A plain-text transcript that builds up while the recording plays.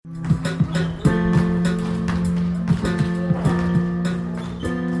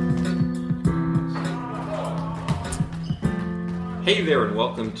Hey there, and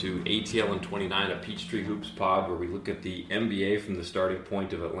welcome to ATL and 29, a Peachtree Hoops pod, where we look at the NBA from the starting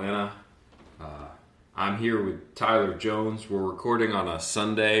point of Atlanta. I'm here with Tyler Jones. We're recording on a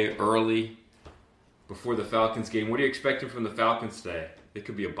Sunday early before the Falcons game. What are you expecting from the Falcons today? It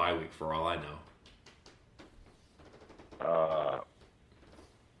could be a bye week for all I know.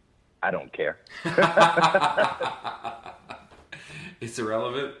 I don't care. It's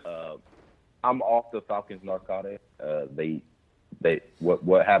irrelevant. I'm off the Falcons narcotic.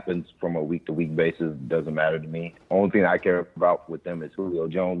 What happens from a week to week basis doesn't matter to me. Only thing I care about with them is Julio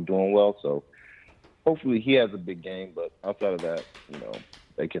Jones doing well. So hopefully he has a big game. But outside of that,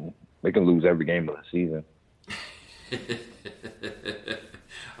 they can lose every game of the season.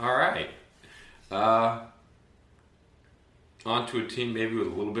 All right. On to a team maybe with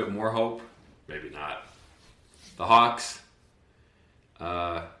a little bit more hope. Maybe not. The Hawks.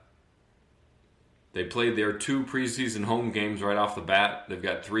 They played their 2 preseason home games right off the bat. They've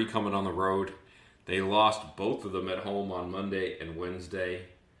got 3 coming on the road. They lost both of them at home on Monday and Wednesday.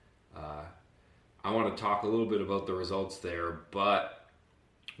 I want to talk a little bit about the results there, but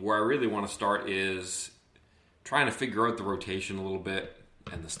where I really want to start is trying to figure out the rotation a little bit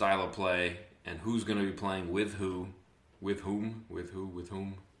and the style of play and who's going to be playing with who, with whom.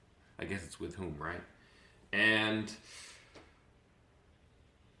 I guess it's with whom, right? And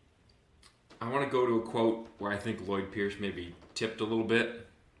I want to go to a quote where I think Lloyd Pierce maybe tipped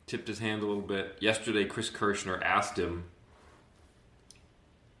his hand a little bit. Yesterday, Chris Kirschner asked him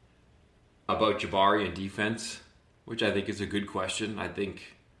about Jabari and defense, which I think is a good question. I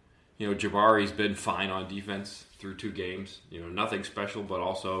think, Jabari's been fine on defense through 2 games. Nothing special, but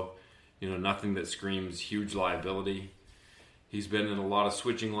also, nothing that screams huge liability. He's been in a lot of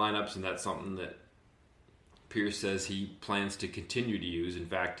switching lineups, and that's something that Pierce says he plans to continue to use. In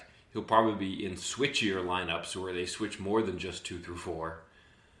fact, he'll probably be in switchier lineups where they switch more than just 2 through 4.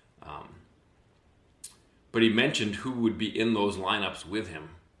 But he mentioned who would be in those lineups with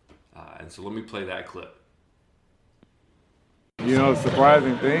him. And so let me play that clip. The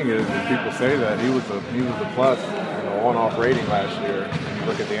surprising thing is that people say that he was a plus, on-off rating last year. And you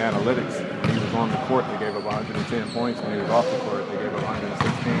look at the analytics, when he was on the court, they gave up 110 points. When he was off the court, they gave up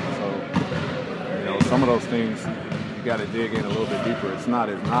 116. So, some of those things, you got to dig in a little bit deeper. It's not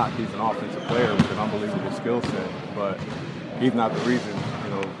as not. He's an offensive player with an unbelievable skill set, but he's not the reason,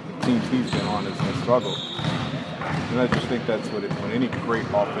 the teams he's been on has struggled. And I just think that's what when any great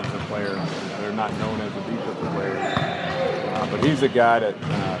offensive player, they're not known as a defensive player. But he's a guy that,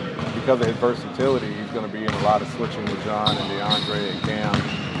 because of his versatility, he's going to be in a lot of switching with John and DeAndre and Cam.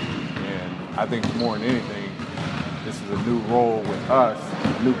 And I think more than anything, this is a new role with us,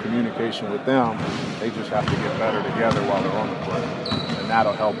 new communication with them. They just have to get better together while they're on the court. And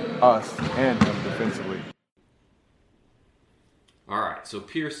that'll help us and him defensively. All right, so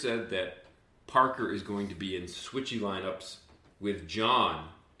Pierce said that Parker is going to be in switchy lineups with John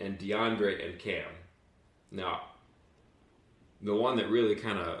and DeAndre and Cam. Now, the one that really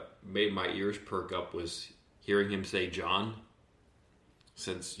kind of made my ears perk up was hearing him say John.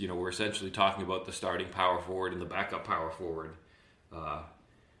 Since, we're essentially talking about the starting power forward and the backup power forward.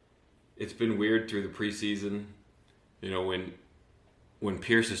 It's been weird through the preseason. When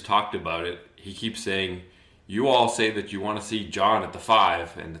Pierce has talked about it, he keeps saying, you all say that you want to see John at the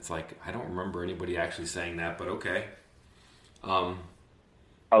 5, and it's like, I don't remember anybody actually saying that, but okay. A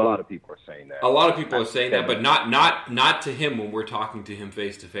lot of people are saying that. A lot of people are saying that, but not to him when we're talking to him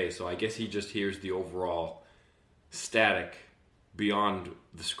face to face. So I guess he just hears the overall static beyond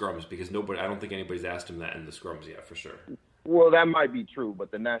the scrums, because I don't think anybody's asked him that in the scrums yet, for sure. Well, that might be true,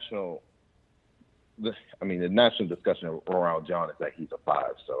 but the national discussion around John is that he's a 5,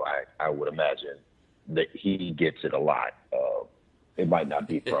 so I would imagine that he gets it a lot. It might not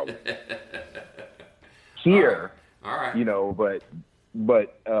be from here, all right.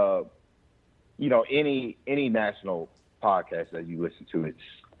 But any national podcast that you listen to, it's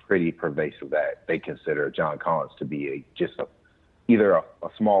pretty pervasive that they consider John Collins to be either a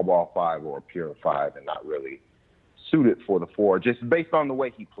small ball 5 or a pure 5, and not really suited for the 4, just based on the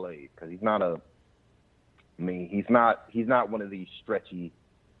way he plays. Because he's not he's not one of these stretchy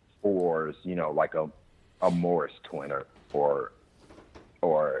 4s, like a Morris twin or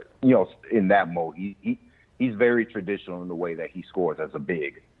in that mode. He's very traditional in the way that he scores as a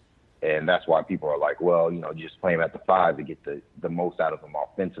big. And that's why people are like, well, you just play him at the 5 to get the most out of him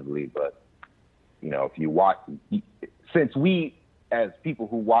offensively. But, if you watch, since we, as people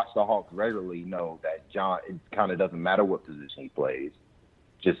who watch the Hawks regularly, know that John, it kind of doesn't matter what position he plays,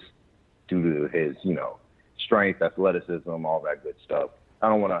 just due to his, strength, athleticism, all that good stuff. I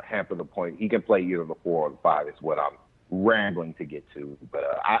don't want to hamper the point. He can play either the 4 or the 5 is what rambling to get to. But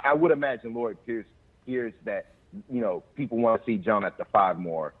I would imagine Lloyd Pierce hears that, people want to see John at the 5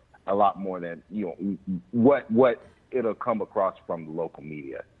 a lot more than, what it'll come across from the local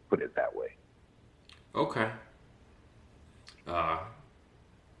media, put it that way. Okay. I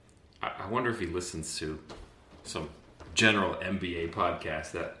wonder if he listens to some general NBA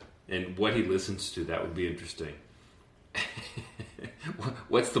podcast and what he listens to. That would be interesting.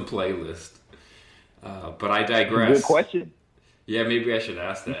 What's the playlist? But I digress. Good question. Yeah, maybe I should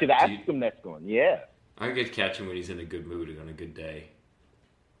ask that. You should ask him next one. Yeah. I could catch him when he's in a good mood and on a good day.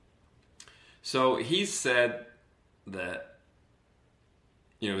 So he said that,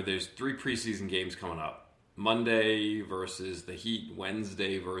 there's 3 preseason games coming up. Monday versus the Heat,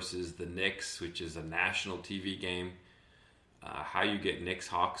 Wednesday versus the Knicks, which is a national TV game. How you get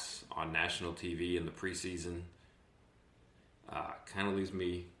Knicks-Hawks on national TV in the preseason kind of leaves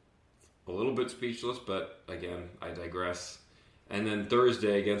me a little bit speechless, but again, I digress. And then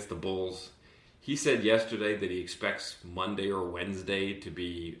Thursday against the Bulls, he said yesterday that he expects Monday or Wednesday to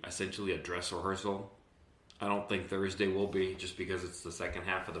be essentially a dress rehearsal. I don't think Thursday will be, just because it's the second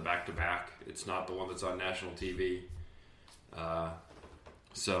half of the back-to-back. It's not the one that's on national TV.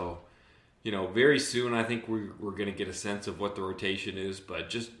 So, very soon I think we're going to get a sense of what the rotation is. But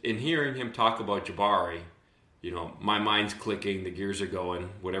just in hearing him talk about Jabari, my mind's clicking, the gears are going,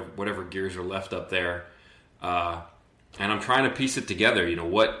 whatever gears are left up there. And I'm trying to piece it together.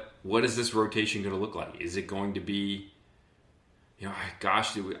 What is this rotation going to look like? Is it going to be,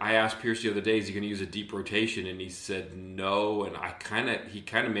 I asked Pierce the other day, is he going to use a deep rotation? And he said no, and he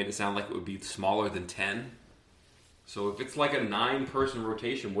kind of made it sound like it would be smaller than 10. So if it's like a 9-person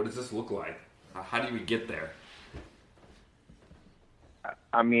rotation, what does this look like? How do we get there?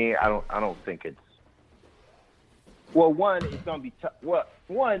 I mean, I don't think it's. Well, one, it's going to be tough. Well,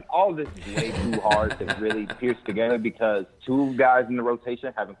 one, all of this is way too hard to really pierce together because 2 guys in the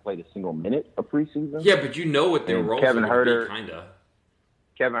rotation haven't played a single minute of preseason. Yeah, but what their roles are going to be, kind of.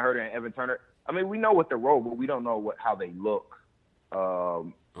 Kevin Huerter and Evan Turner. I mean, we know what their role, but we don't know how they look.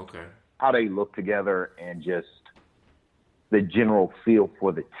 Okay. How they look together and just the general feel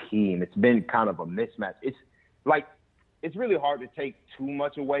for the team. It's been kind of a mismatch. It's really hard to take too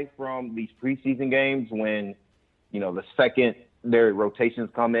much away from these preseason games when, the second their rotations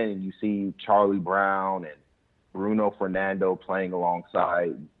come in and you see Charlie Brown and Bruno Fernando playing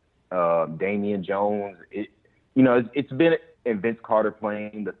alongside Damian Jones. It's been and Vince Carter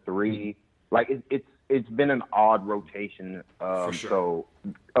playing the 3. It's been an odd rotation. For sure. So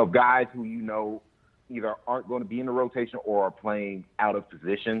of guys who either aren't going to be in the rotation or are playing out of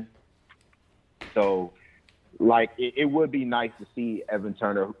position. So it would be nice to see Evan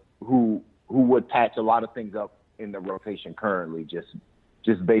Turner, who would patch a lot of things up in the rotation currently,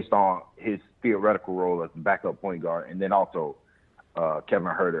 just based on his theoretical role as backup point guard, and then also Kevin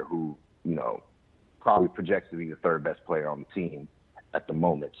Huerter, who probably projects to be the 3rd best player on the team at the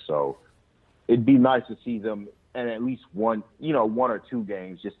moment. So it'd be nice to see them in at least one or 2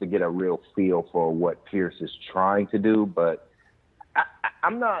 games just to get a real feel for what Pierce is trying to do. But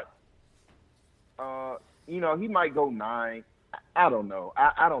I'm not. He might go 9. I don't know.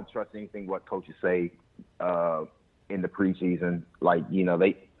 I don't trust anything what coaches say in the preseason.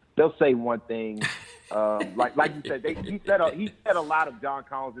 They'll say one thing. Like you said, he said a lot of John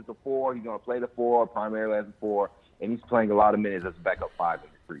Collins is a 4. He's going to play the 4 primarily as a 4, and he's playing a lot of minutes as a backup 5 in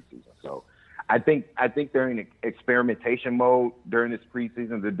the preseason. So I think they're in experimentation mode during this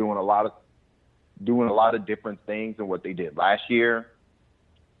preseason. They're doing a lot of different things than what they did last year,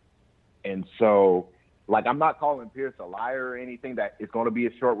 and so. I'm not calling Pierce a liar or anything that it's going to be a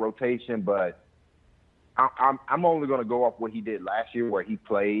short rotation, but I'm only going to go off what he did last year where he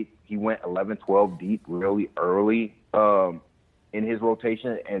went 11-12 deep really early in his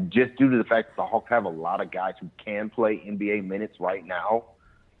rotation. And just due to the fact that the Hawks have a lot of guys who can play NBA minutes right now,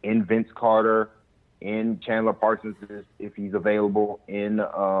 in Vince Carter, in Chandler Parsons if he's available, in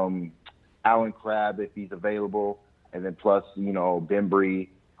Alan Crabb if he's available, and then plus, Bembry,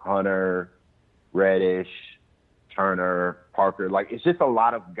 Hunter, Reddish, Turner, Parker. It's just a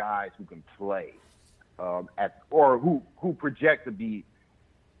lot of guys who can play or who project to be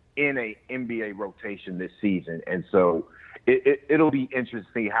in a NBA rotation this season. And so it'll be interesting to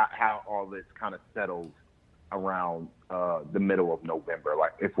see how all this kind of settles around the middle of November.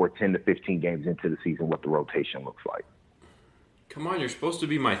 If we're 10 to 15 games into the season, what the rotation looks like. Come on, you're supposed to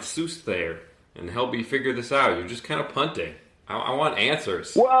be my soothsayer and help me figure this out. You're just kind of punting. I want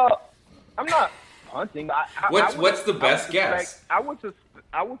answers. Well, I'm not punting. What's the best guess? I would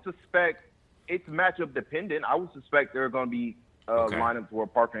suspect it's matchup dependent. I would suspect there are going to be lineups where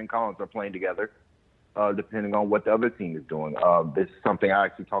Parker and Collins are playing together. depending on what the other team is doing. This is something I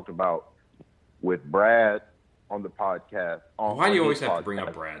actually talked about with Brad on the podcast. Why do you always have to bring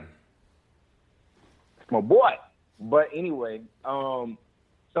up Brad? It's my boy. But anyway,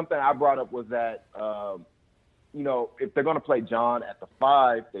 something I brought up was that, if they're going to play John at the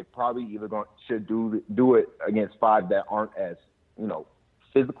 5, they probably either should do it against 5 that aren't as,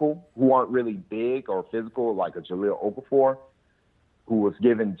 physical, who aren't really big or physical, like a Jahlil Okafor, who was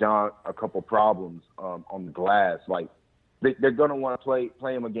giving John a couple problems on the glass. Like, they're going to want to play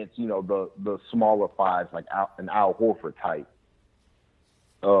him against, the smaller 5s, like an Al Horford type,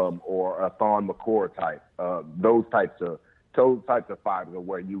 or a Thon McCourt type. Those types of 5s are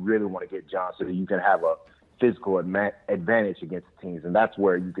where you really want to get John so that you can have a physical advantage against teams. And that's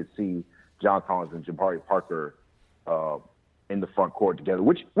where you could see John Collins and Jabari Parker in the front court together,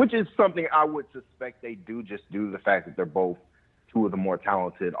 which is something I would suspect they do, just due to the fact that they're both two of the more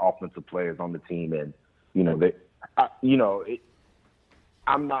talented offensive players on the team. And,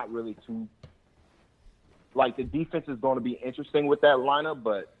 I'm not really too – like, the defense is going to be interesting with that lineup,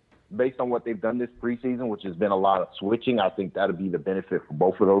 but based on what they've done this preseason, which has been a lot of switching, I think that'll be the benefit for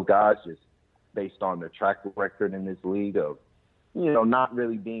both of those guys, just based on their track record in this league of, not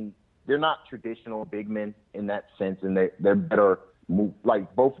really being – they're not traditional big men in that sense, and they're better move.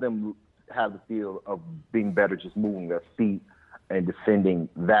 Like, both of them have the feel of being better just moving their feet and defending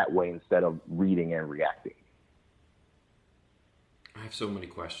that way instead of reading and reacting. I have so many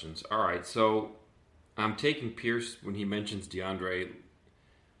questions. All right, so I'm taking Pierce when he mentions DeAndre.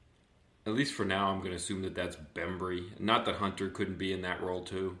 At least for now, I'm going to assume that that's Bembry. Not that Hunter couldn't be in that role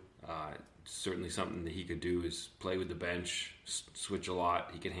too. Certainly something that he could do is play with the bench, switch a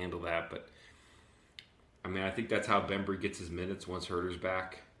lot. He can handle that. But, I think that's how Bembry gets his minutes once Huerter's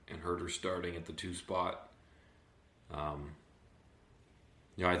back and Huerter's starting at the 2 spot. I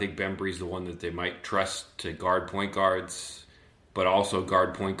think Bembry's the one that they might trust to guard point guards, but also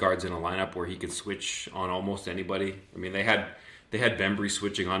guard point guards in a lineup where he could switch on almost anybody. They had Bembry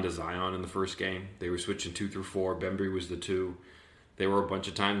switching onto Zion in the first game. They were switching 2 through 4. Bembry was the 2. There were a bunch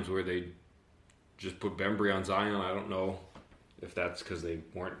of times where they just put Bembry on Zion. I don't know if that's because they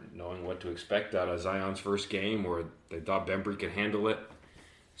weren't knowing what to expect out of Zion's first game, or they thought Bembry could handle it.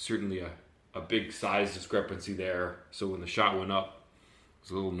 Certainly a big size discrepancy there. So when the shot went up, it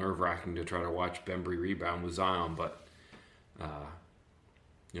was a little nerve-wracking to try to watch Bembry rebound with Zion. But,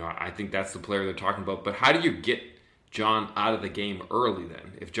 I think that's the player they're talking about. But how do you get John out of the game early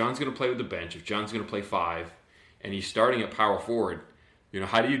then? If John's going to play with the bench, if John's going to play 5, and he's starting at power forward,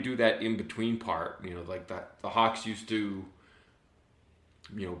 how do you do that in-between part? Like that the Hawks used to,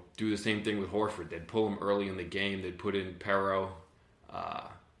 do the same thing with Horford. They'd pull him early in the game. They'd put in Perro,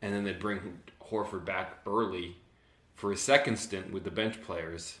 and then they'd bring Horford back early for his second stint with the bench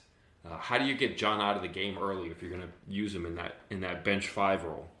players. How do you get John out of the game early if you're going to use him in that bench 5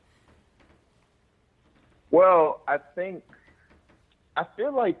 role? Well, I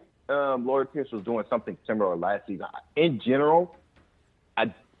feel like Lloyd Pierce was doing something similar last season. In general,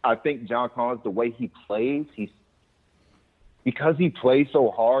 I think John Collins, the way he plays, because he plays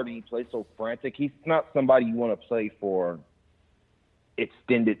so hard and he plays so frantic, he's not somebody you want to play for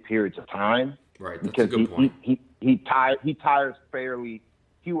extended periods of time. Right, that's a good point. He tires fairly.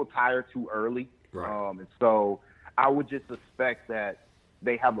 He will tire too early. Right. And so I would just suspect that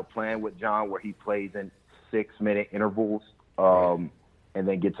they have a plan with John where he plays in 6-minute intervals, and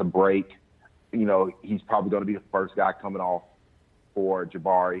then gets a break. He's probably going to be the first guy coming off for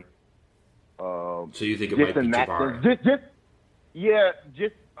Jabari. So you think it might be Jabari?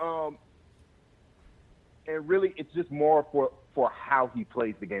 And really, it's just more for how he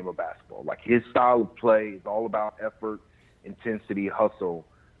plays the game of basketball. Like, his style of play is all about effort, intensity, hustle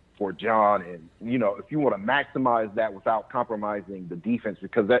for John. And, if you want to maximize that without compromising the defense,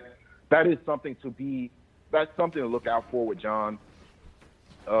 because that is something that's something to look out for with John.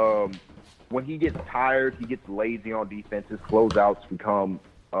 When he gets tired, he gets lazy on defense. His closeouts become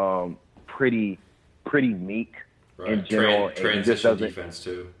pretty meek in general. Transition defense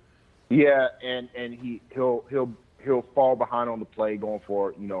too. Yeah, and he'll fall behind on the play, going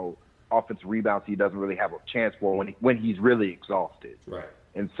for offensive rebounds he doesn't really have a chance for when he's really exhausted. Right.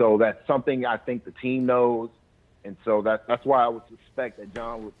 And so that's something I think the team knows, and so that's why I would suspect that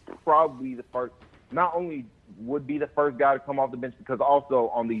John would probably be the first. Not only would be the first guy to come off the bench, because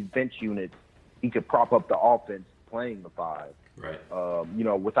also on these bench units, he could prop up the offense playing the 5. Right.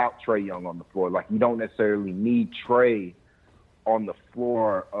 Without Trae Young on the floor. Like, you don't necessarily need Trae on the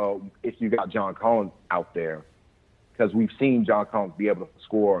floor if you got John Collins out there, because we've seen John Collins be able to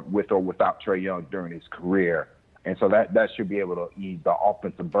score with or without Trae Young during his career. And so that should be able to ease the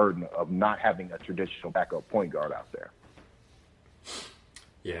offensive burden of not having a traditional backup point guard out there.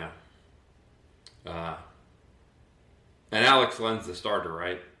 Yeah. And Alex Len's the starter,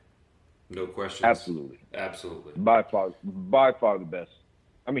 right? No questions. Absolutely. By far the best.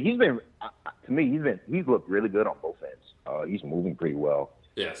 I mean, to me, he's looked really good on both ends. He's moving pretty well.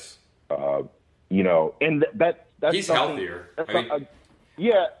 Yes. And that's he's healthier.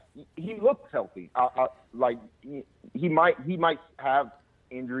 Yeah, he looks healthy. Like he might have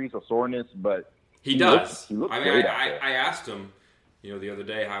injuries or soreness, but he does. He looks I great mean, out there. I asked him, the other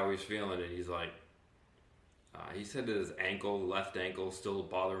day how he was feeling, and he's like, he said that his left ankle, still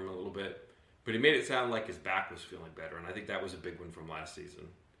bothering him a little bit, but he made it sound like his back was feeling better, and I think that was a big one from last season.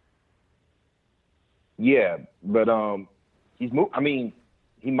 Yeah, but he's moved. I mean,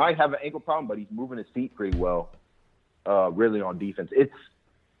 he might have an ankle problem, but he's moving his feet pretty well. Really on defense, it's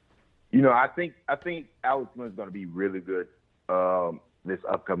I think Alex Len's going to be really good this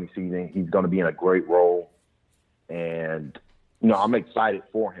upcoming season. He's going to be in a great role, and I'm excited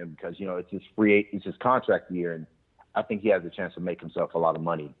for him because it's his contract year, and I think he has a chance to make himself a lot of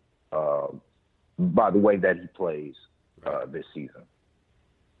money by the way that he plays this season.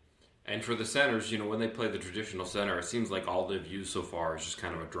 And for the centers, when they play the traditional center, it seems like all they've used so far is just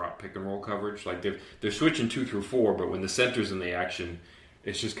kind of a drop pick and roll coverage. Like they're switching 2 through 4, but when the center's in the action,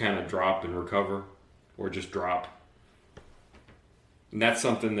 it's just kind of drop and recover, or just drop. And that's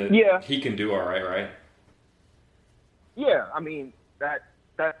something that he can do all right? Yeah, I mean that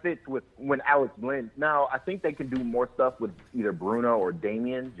fits with when Alex Len. Now I think they can do more stuff with either Bruno or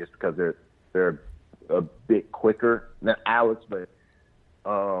Damian, just because they're a bit quicker than Alex, but.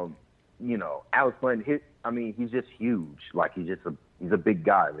 Alex Len, he's just huge. Like he's a big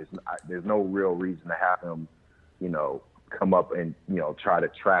guy. There's no real reason to have him, come up and try to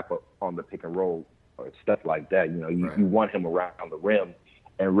trap up on the pick and roll or stuff like that. You want him around the rim,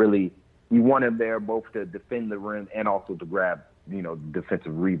 and really you want him there both to defend the rim and also to grab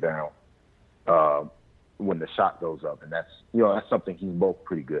defensive rebound when the shot goes up, and that's something he's both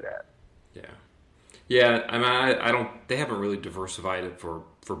pretty good at. Yeah. Yeah, I mean, they haven't really diversified it for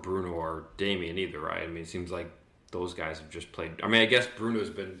Bruno or Damian either, right? I mean, it seems like those guys have just played. I mean, I guess Bruno's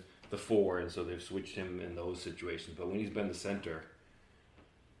been the 4, and so they've switched him in those situations. But when he's been the center,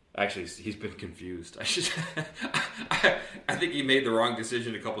 actually, he's been confused. I think he made the wrong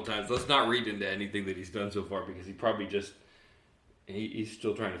decision a couple times. Let's not read into anything that he's done so far because he probably he's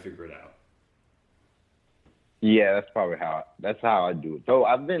still trying to figure it out. Yeah, that's how I do it. So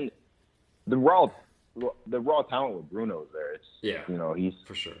I've been the raw talent with Bruno is there. He's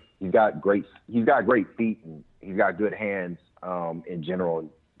for sure. He's got great feet, and he's got good hands in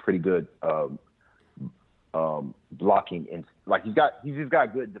general. Pretty good blocking, and he's just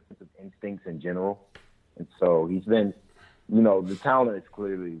got good defensive instincts in general. And so he's been, the talent is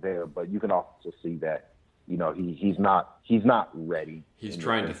clearly there, but you can also see that he's not ready. He's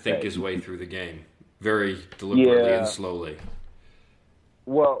trying to think his way through the game very deliberately and slowly.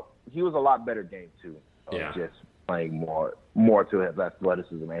 Well, he was a lot better game 2. Just playing more to his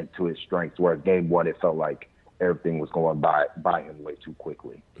athleticism and to his strengths. Whereas game 1, it felt like everything was going by him way too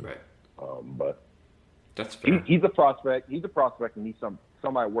quickly. Right. But that's fair. He's a prospect. He's a prospect, and he's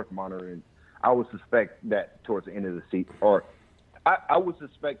somebody worth monitoring. I would suspect that towards the end of the season, or I would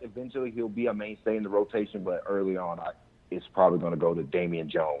suspect eventually he'll be a mainstay in the rotation. But early on, it's probably going to go to Damian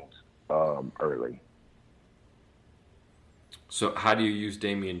Jones early. So how do you use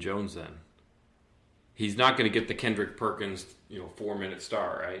Damian Jones then? He's not going to get the Kendrick Perkins, 4-minute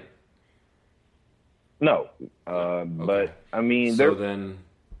star, right? No, okay. But I mean, so then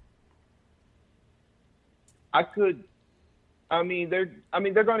I could. I mean, they're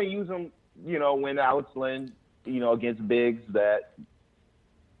going to use him. When Alex Len, against bigs that,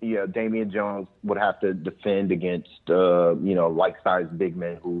 Damian Jones would have to defend against, like-sized big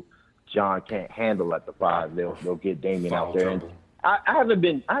men who John can't handle at the 5. They'll get Damian out there. And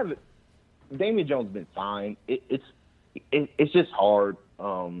Damian Jones has been fine. It's just hard.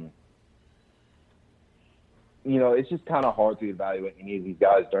 It's just kind of hard to evaluate any of these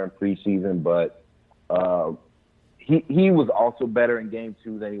guys during preseason, but he was also better in game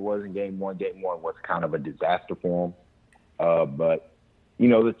 2 than he was in game 1. Game 1 was kind of a disaster for him. But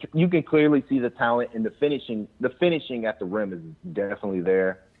you can clearly see the talent and the finishing. The finishing at the rim is definitely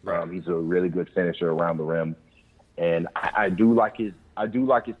there. Right. He's a really good finisher around the rim, and I do like his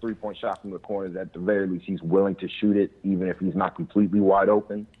 3-point shot from the corners. At the very least, he's willing to shoot it, even if he's not completely wide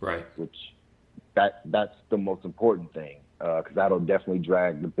open. Right. Which that's the most important thing, because that'll definitely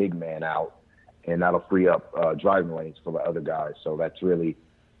drag the big man out, and that'll free up driving lanes for the other guys. So that's really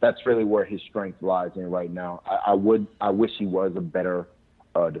that's really where his strength lies in right now. I wish he was a better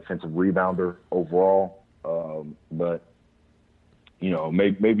defensive rebounder overall, but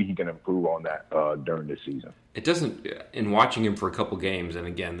maybe he can improve on that during this season. It doesn't. In watching him for a couple games, and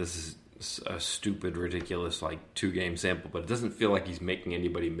again, this is a stupid, ridiculous 2-game sample, but it doesn't feel like he's making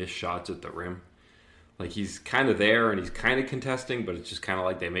anybody miss shots at the rim. Like he's kind of there and he's kind of contesting, but it's just kind of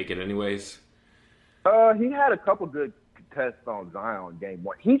like they make it anyways. He had a couple good contests on Zion game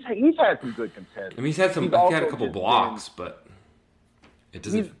one. He's had some good contests. I mean, he had a couple blocks, but it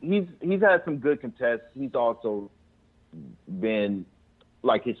doesn't. He's had some good contests. He's also been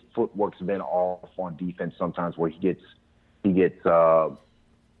his footwork's been off on defense sometimes, where he just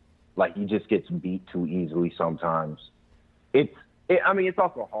gets beat too easily sometimes. It's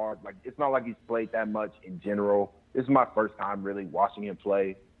also hard. It's not like he's played that much in general. This is my first time really watching him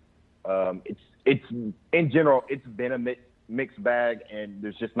play. It's in general, it's been a mixed bag, and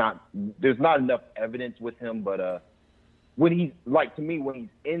there's not enough evidence with him. But when he's when he's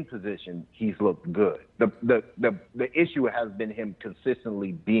in position, he's looked good. The issue has been him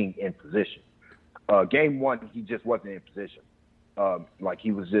consistently being in position. Game one, he just wasn't in position.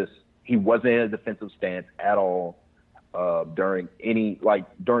 He wasn't in a defensive stance at all during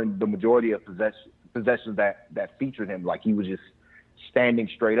the majority of possessions that featured him. He was just standing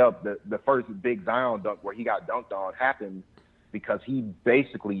straight up. The first big Zion dunk where he got dunked on happened because he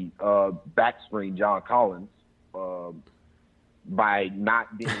basically back screened John Collins by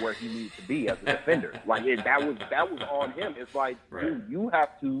not being where he needed to be as a defender. That was on him. It's right. Dude, you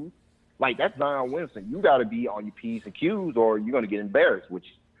have to, that's Zion Williamson. You got to be on your P's and Q's or you're going to get embarrassed, which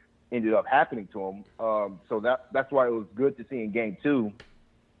ended up happening to him. So that's why it was good to see in game two.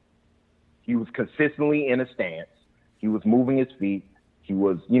 He was consistently in a stance. He was moving his feet. He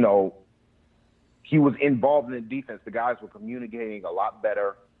was, he was involved in the defense. The guys were communicating a lot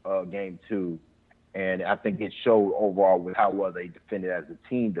better game two. And I think it showed overall with how well they defended as a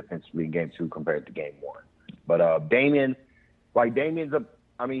team defensively in game two compared to game one. But Damian's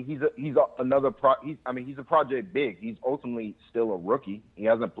he's a project big. He's ultimately still a rookie.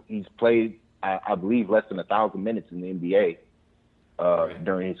 He's played, I believe, less than 1,000 minutes in the NBA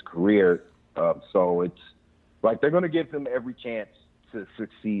during his career. So it's they're going to give him every chance to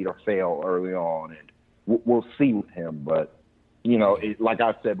succeed or fail early on, and we'll see with him. But like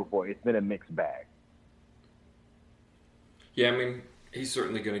I said before, it's been a mixed bag. Yeah, I mean, he's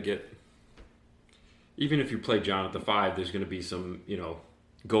certainly going to get. Even if you play John at the 5, there's going to be some,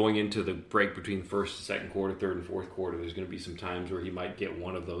 going into the break between first and second quarter, third and fourth quarter, there's going to be some times where he might get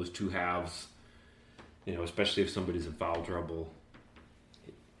one of those two halves, especially if somebody's in foul trouble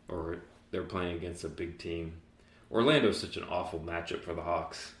or they're playing against a big team. Orlando's such an awful matchup for the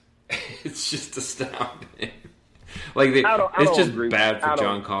Hawks. It's just astounding. It's just bad for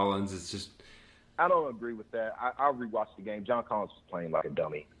John Collins. It's just. I don't agree with that. I rewatched the game. John Collins was playing like a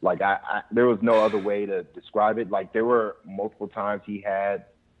dummy. There was no other way to describe it. There were multiple times he had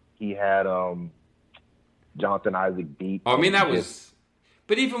Jonathan Isaac beat. Oh, I mean,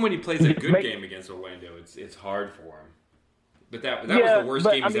 but even when he plays a good game against Orlando, it's hard for him. But that was the worst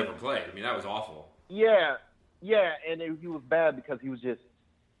game he's ever played. I mean, that was awful. Yeah, and he was bad because he was just.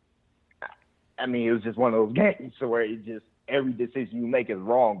 I mean, it was just one of those games where every decision you make is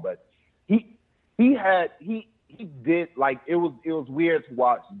wrong. But he did it was weird to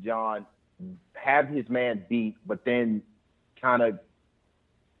watch John have his man beat, but then kind of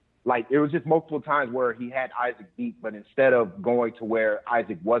it was just multiple times where he had Isaac beat, but instead of going to where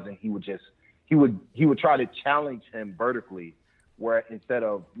Isaac wasn't, he would try to challenge him vertically, where instead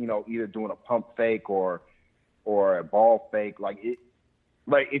of either doing a pump fake or a ball fake,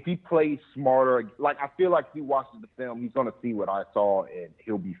 if he plays smarter, I feel like if he watches the film, he's going to see what I saw and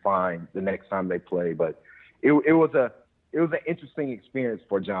he'll be fine the next time they play. But it was an interesting experience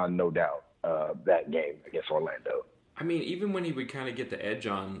for John, no doubt, that game against Orlando. I mean, even when he would kind of get the edge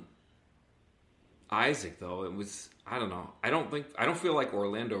on Isaac, though, it was, I don't know. I don't feel like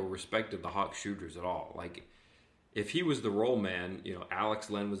Orlando respected the Hawks shooters at all. If he was the roll man, Alex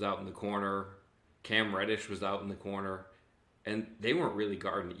Len was out in the corner, Cam Reddish was out in the corner. And they weren't really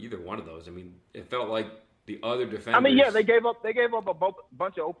guarding either one of those. I mean, it felt like the other defenders. I mean, yeah, they gave up a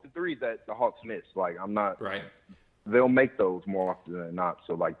bunch of open threes that the Hawks missed. I'm not right. They'll make those more often than not.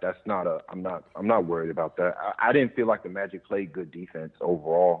 So that's not I'm not worried about that. I didn't feel like the Magic played good defense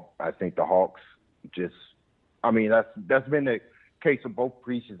overall. I think the Hawks that's been the case of both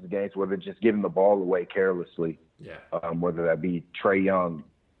preseason games where they're just giving the ball away carelessly. Yeah. Whether that be Trae Young.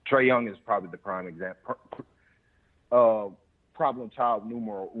 Trae Young is probably the prime example. Problem child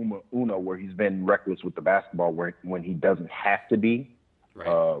numero uno, where he's been reckless with the basketball when he doesn't have to be. Right.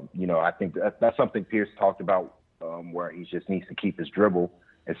 I think that's something Pierce talked about, where he just needs to keep his dribble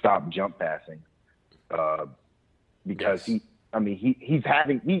and stop jump passing, because Yes.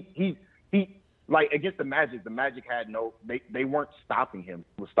 he's like against the Magic. The Magic had they weren't stopping him.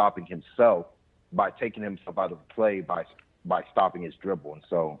 He was stopping himself by taking himself out of the play by stopping his dribble. And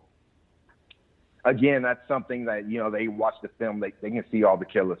so, again, that's something that, they watch the film, they can see all the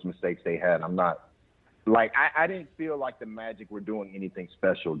careless mistakes they had. I'm not like I didn't feel like the Magic were doing anything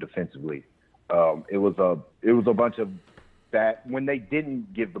special defensively. It was a bunch of that. When they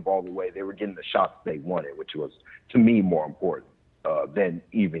didn't give the ball away, they were getting the shots they wanted, which was, to me, more important than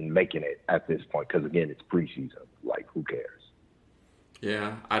even making it at this point. Because again, it's preseason. Like, who cares?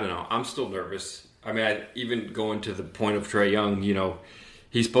 Yeah, I don't know. I'm still nervous. I mean, even going to the point of Trae Young,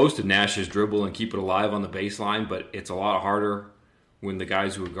 he's supposed to gnash his dribble and keep it alive on the baseline, but it's a lot harder when the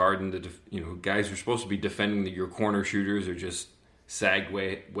guys who are guarding guys who are supposed to be defending your corner shooters are just sagged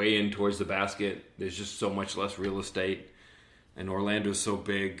way in towards the basket. There's just so much less real estate, and Orlando's so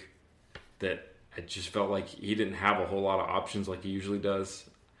big that it just felt like he didn't have a whole lot of options like he usually does.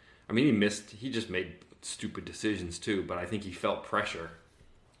 I mean, he just made stupid decisions too, but I think he felt pressure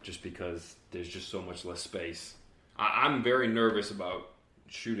just because there's just so much less space. I'm very nervous about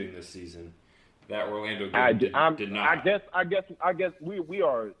shooting this season. That Orlando game did not. I guess we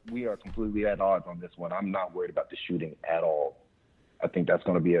are completely at odds on this one. I'm not worried about the shooting at all. I think that's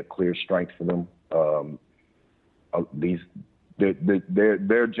going to be a clear strength for them.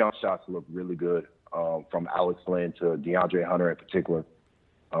 Their jump shots look really good, from Alex Len to DeAndre Hunter in particular,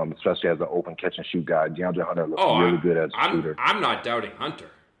 especially as an open catch and shoot guy. DeAndre Hunter looks really good as a shooter. I'm not doubting Hunter.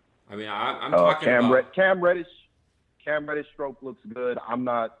 I mean, I'm talking about Cam Reddish. Cam Reddish stroke looks good. I'm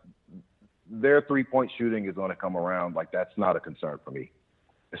not. Their 3-point shooting is going to come around. Like, that's not a concern for me,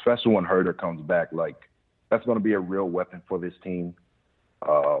 especially when Herter comes back. Like, that's going to be a real weapon for this team.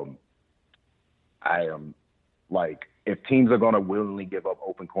 I am like, if teams are going to willingly give up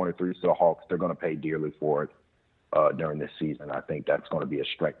open corner threes to the Hawks, they're going to pay dearly for it during this season. I think that's going to be a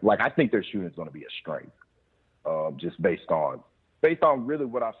strength. Like, I think their shooting is going to be a strength, just based on really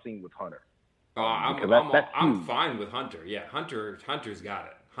what I've seen with Hunter. I'm fine with Hunter. Yeah, Hunter's got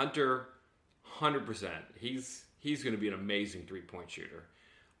it. Hunter, 100%. He's going to be an amazing 3-point shooter.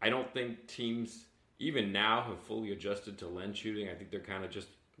 I don't think teams, even now, have fully adjusted to Len shooting. I think they're kind of just,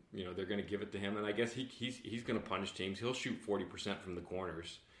 they're going to give it to him. And I guess he's going to punish teams. He'll shoot 40% from the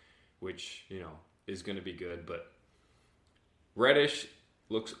corners, which, is going to be good. But Reddish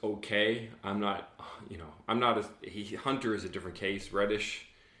looks okay. Hunter is a different case. Reddish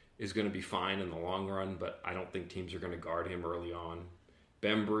is going to be fine in the long run, but I don't think teams are going to guard him early on.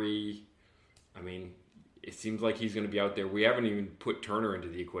 Bembry, I mean, it seems like he's going to be out there. We haven't even put Turner into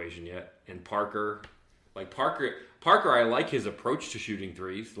the equation yet. And Parker, I like his approach to shooting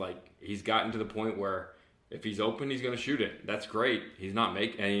threes. Like, he's gotten to the point where if he's open, he's going to shoot it. That's great. He's not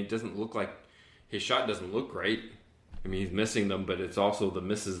and it doesn't look like, his shot doesn't look great. I mean, he's missing them, but it's also the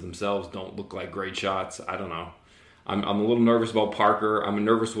misses themselves don't look like great shots. I don't know. I'm a little nervous about Parker. I'm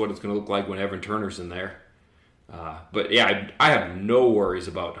nervous what it's going to look like when Evan Turner's in there. But yeah, I have no worries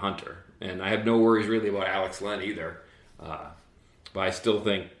about Hunter, and I have no worries really about Alex Len either. But I still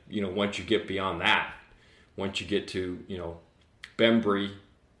think, once you get beyond that, once you get to, Bembry,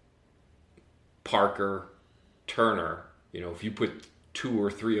 Parker, Turner, if you put 2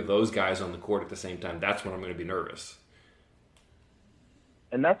 or 3 of those guys on the court at the same time, that's when I'm going to be nervous.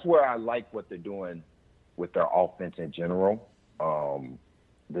 And that's where I like what they're doing with their offense in general.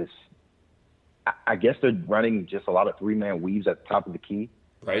 I guess they're running just a lot of 3-man weaves at the top of the key,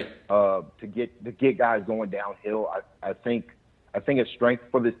 right? To get guys going downhill. I think a strength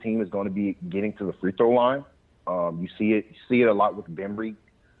for this team is going to be getting to the free throw line. You see it a lot with Bembry.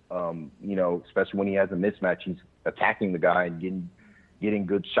 Especially when he has a mismatch, he's attacking the guy and getting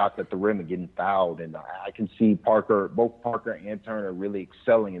good shots at the rim and getting fouled. And I can see both Parker and Turner really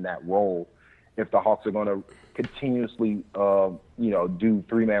excelling in that role if the Hawks are going to continuously, do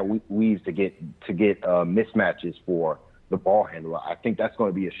 3-man weaves to get mismatches for the ball handler. I think that's going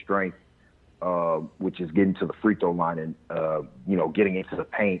to be a strength, which is getting to the free throw line and, getting into the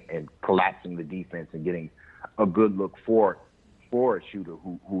paint and collapsing the defense and getting a good look for a shooter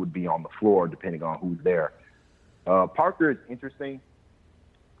who would be on the floor, depending on who's there. Parker is interesting.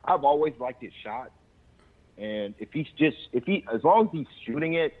 I've always liked his shot. And as long as he's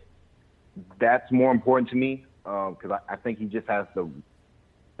shooting it, that's more important to me, because I think he just has the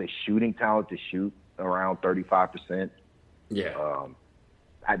shooting talent to shoot around 35%. Yeah.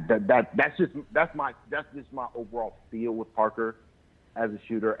 That's just my overall feel with Parker as a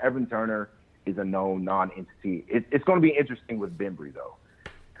shooter. Evan Turner is a known non-entity. It's going to be interesting with Bembry though,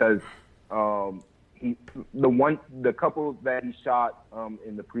 because the couple that he shot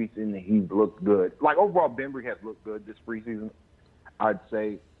in the preseason, he looked good. Like overall, Bembry has looked good this preseason. I'd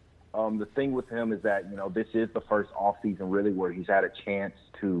say the thing with him is that this is the first offseason really where he's had a chance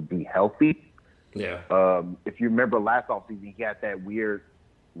to be healthy. Yeah. If you remember last offseason, he had that weird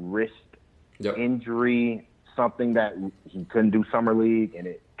wrist injury, something that he couldn't do summer league, and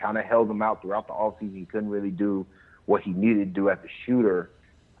it kind of held him out throughout the offseason. He couldn't really do what he needed to do as a shooter.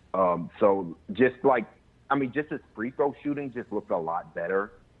 So just his free throw shooting just looked a lot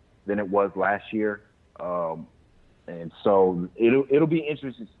better than it was last year. And so it'll be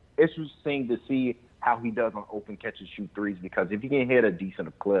interesting to see how he does on open catch and shoot threes, because if he can hit a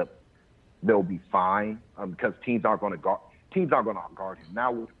decent clip, they'll be fine because teams aren't going to guard him.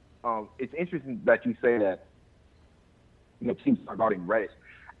 Now, it's interesting that you say that teams are guarding Reddish.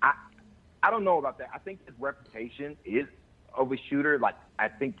 I don't know about that. I think his reputation is of a shooter. Like, I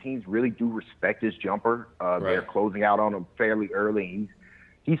think teams really do respect his jumper. They're closing out on him fairly early.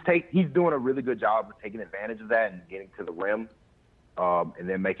 He's doing a really good job of taking advantage of that and getting to the rim, and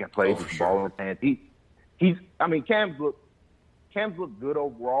then making plays with the ball in his hands. Cam's looked good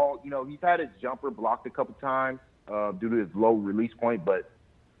overall. He's had his jumper blocked a couple times due to his low release point, but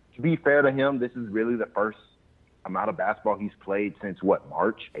to be fair to him, this is really the first amount of basketball he's played since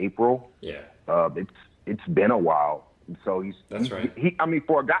March, April. Yeah. It's been a while. So that's right.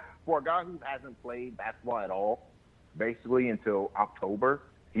 For a guy who hasn't played basketball at all, basically until October,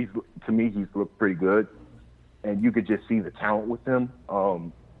 he's looked pretty good, and you could just see the talent with him.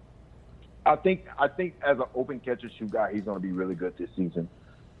 I think as an open catch and shoot guy, he's going to be really good this season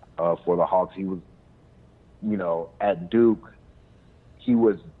for the Hawks. He was, at Duke, he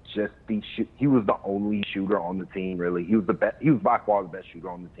was the only shooter on the team. Really, he was the best. He was by far the best shooter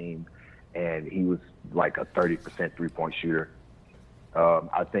on the team, and he was like a 30% 3-point shooter.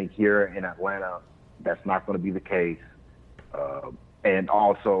 I think here in Atlanta, that's not going to be the case. And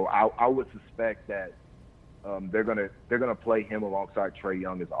also, I would suspect that they're gonna play him alongside Trae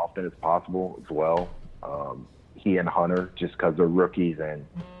Young as often as possible as well. He and Hunter, just because they're rookies, and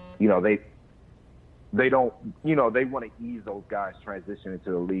they don't they want to ease those guys transition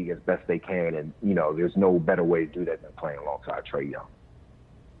into the league as best they can, and there's no better way to do that than playing alongside Trae Young.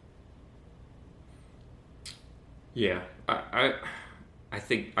 Yeah,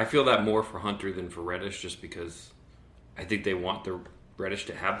 I feel that more for Hunter than for Reddish, just because I think they want the Reddish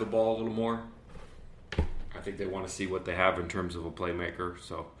to have the ball a little more. I think they want to see what they have in terms of a playmaker.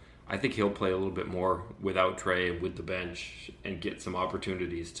 So I think he'll play a little bit more without Trae and with the bench and get some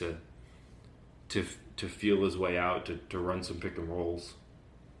opportunities to feel his way out, to run some pick and rolls.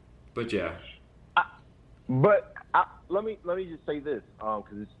 But yeah. Let me just say this,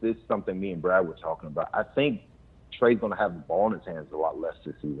 because this is something me and Brad were talking about. I think Trae's going to have the ball in his hands a lot less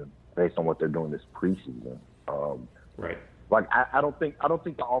this season based on what they're doing this preseason. Right. Like I don't think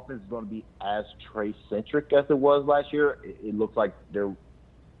the offense is going to be as Trae centric as it was last year. It looks like they're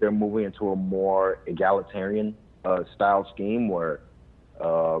moving into a more egalitarian style scheme where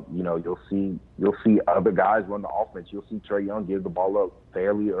you'll see other guys run the offense. You'll see Trae Young give the ball up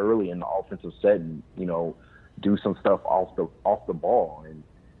fairly early in the offensive set and do some stuff off the ball, and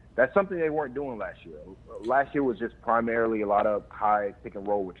that's something they weren't doing last year. Last year was just primarily a lot of high pick and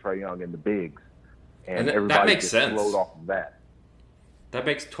roll with Trae Young and the bigs. And everybody that makes just sense. Flowed off of that. That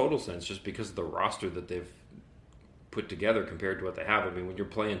makes total sense, just because of the roster that they've put together compared to what they have. I mean, when you're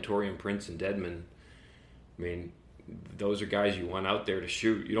playing Taurean Prince and Dedmon, I mean, those are guys you want out there to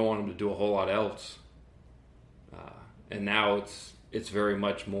shoot. You don't want them to do a whole lot else. And now it's very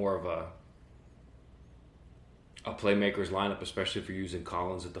much more of a playmaker's lineup, especially if you're using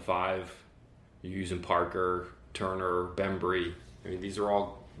Collins at the 5. You're using Parker, Turner, Bembry. I mean, these are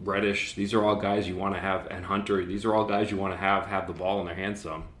all Reddish. These are all guys you want to have, and Hunter. These are all guys you want to have the ball in their hands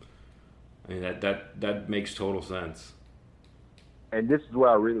some. I mean, that makes total sense. And this is where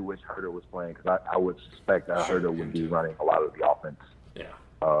I really wish Herter was playing, because I would suspect that Herter would be running a lot of the offense. Yeah.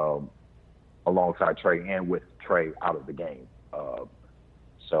 Alongside Trae and with Trae out of the game.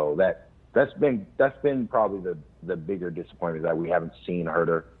 So that's been probably the bigger disappointment, that we haven't seen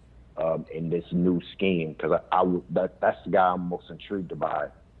Herter in this new scheme, because that's the guy I'm most intrigued by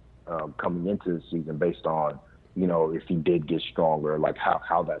coming into the season, based on if he did get stronger, like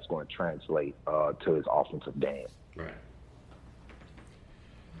how that's going to translate to his offensive game. Right.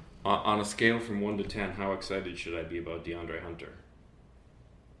 On a scale from 1 to 10, how excited should I be about DeAndre Hunter?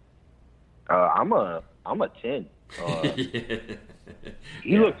 I'm a 10.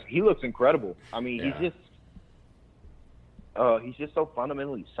 He looks incredible. I mean, he's just so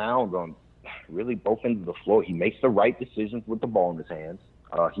fundamentally sound on really both ends of the floor. He makes the right decisions with the ball in his hands.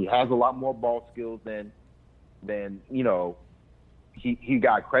 He has a lot more ball skills than he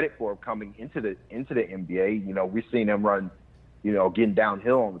got credit for coming into the NBA. We've seen him run, getting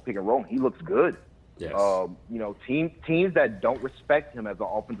downhill on the pick and roll. He looks good. Yes. Teams that don't respect him as an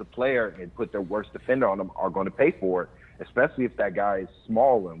offensive player and put their worst defender on him are going to pay for it, especially if that guy is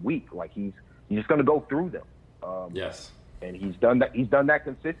small and weak. Like he's just going to go through them. Yes. And he's done that. He's done that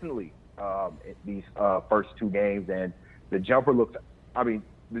consistently in these first two games. And the jumper looks. I mean,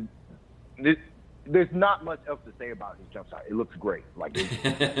 there's not much else to say about his jump shot. It looks great. Like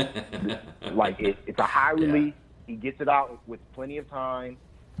it's a high release. He gets it out with plenty of time,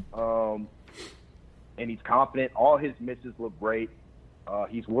 and he's confident. All his misses look great.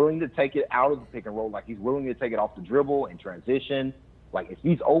 He's willing to take it out of the pick and roll. Like he's willing to take it off the dribble and transition. Like if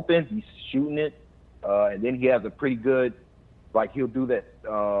he's open, he's shooting it. And then he has a pretty good, he'll do that.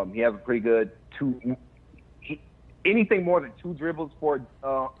 He has a pretty good anything more than two dribbles for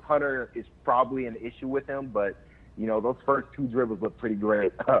Hunter is probably an issue with him. But, those first two dribbles look pretty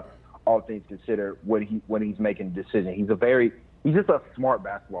great, all things considered, when he's making decisions. He's just a smart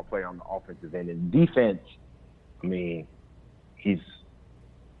basketball player on the offensive end. And defense, I mean, he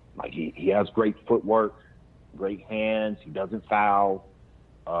has great footwork, great hands. He doesn't foul.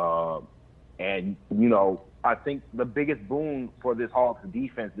 And, I think the biggest boon for this Hawks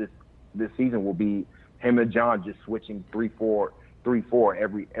defense this season will be him and John just switching 3-4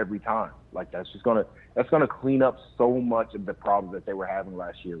 every time. Like that's gonna clean up so much of the problems that they were having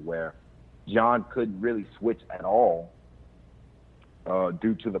last year, where John couldn't really switch at all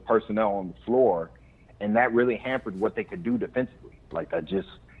due to the personnel on the floor, and that really hampered what they could do defensively. Like that just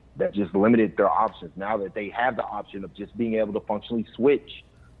limited their options. Now that they have the option of just being able to functionally switch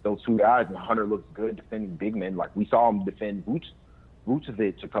those two guys, and Hunter looks good defending big men. Like we saw him defend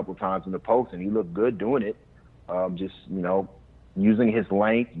Vucevic a couple times in the post, and he looked good doing it. Using his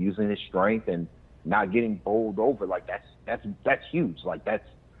length, using his strength, and not getting bowled over. Like that's huge. Like that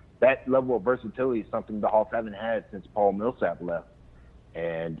level of versatility is something the Hawks haven't had since Paul Millsap left.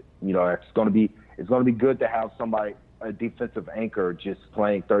 And it's going to be good to have somebody, a defensive anchor, just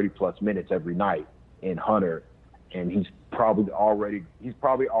playing 30+ minutes every night in Hunter. And he's probably already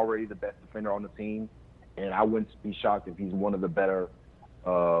the best defender on the team. And I wouldn't be shocked if he's one of the better.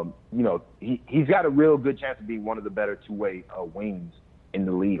 He's got a real good chance of being one of the better two-way wings in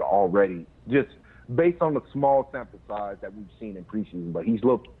the league already, just based on the small sample size that we've seen in preseason. But he's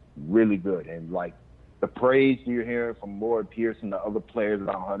looked really good, and the praise you're hearing from Lloyd Pierce and the other players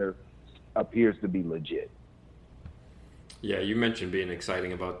about Hunter appears to be legit. Yeah, you mentioned being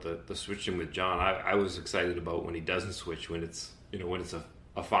exciting about the switching with John. I was excited about when he doesn't switch, when it's a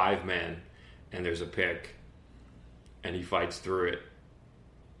 5-man and there's a pick and he fights through it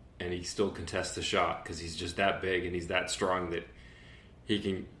and he still contests the shot because he's just that big and he's that strong that he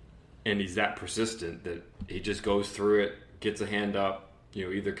can, and he's that persistent that he just goes through it, gets a hand up,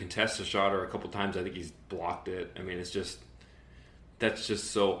 either contests a shot or a couple times I think he's blocked it. I mean, that's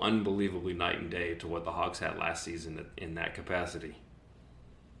just so unbelievably night and day to what the Hawks had last season in that capacity.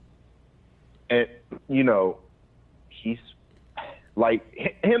 And, he's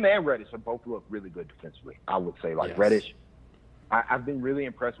him and Reddish have both looked really good defensively, I would say. Yes. Reddish, I've been really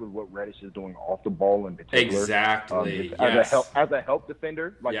impressed with what Reddish is doing off the ball in particular. Exactly. As a help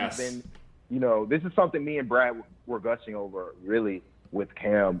defender. Yes. He's been, this is something me and Brad were gushing over really with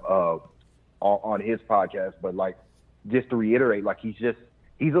Cam on his podcast. But just to reiterate,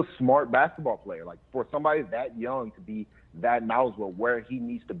 he's a smart basketball player. For somebody that young to be that knowledgeable where he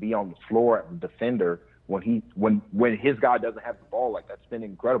needs to be on the floor as a defender when his guy doesn't have the ball, that's been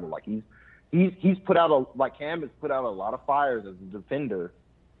incredible. He's put out Cam has put out a lot of fires as a defender,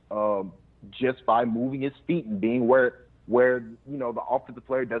 just by moving his feet and being where the offensive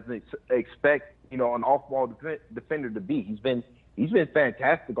player doesn't expect an off-ball defender to be. He's been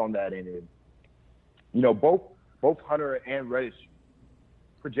fantastic on that end. And both Hunter and Reddish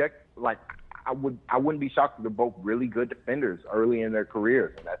project I wouldn't be shocked if they're both really good defenders early in their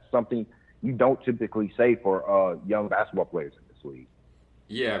careers, and that's something you don't typically say for young basketball players in this league.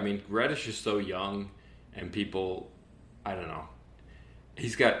 Yeah, I mean, Reddish is so young, and people, I don't know,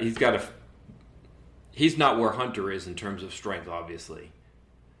 he's not where Hunter is in terms of strength, obviously.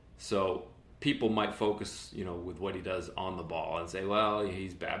 So people might focus, with what he does on the ball and say, well,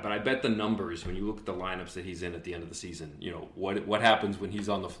 he's bad. But I bet the numbers, when you look at the lineups that he's in at the end of the season, what happens when he's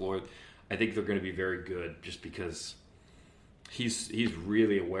on the floor, I think they're going to be very good just because he's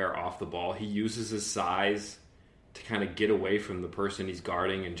really aware off the ball. He uses his size to kind of get away from the person he's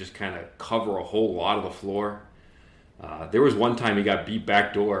guarding and just kind of cover a whole lot of the floor. There was one time he got beat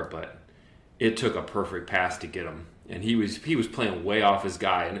backdoor, but it took a perfect pass to get him and he was playing way off his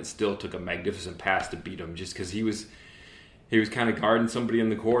guy, and it still took a magnificent pass to beat him, just because he was kind of guarding somebody in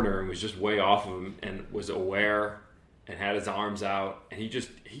the corner and was just way off of him and was aware and had his arms out, and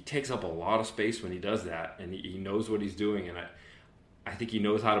he takes up a lot of space when he does that, and he knows what he's doing, and I think he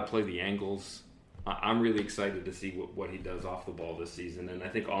knows how to play the angles. I'm really excited to see what he does off the ball this season, and I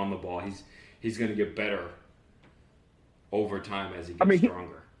think on the ball he's going to get better over time as he gets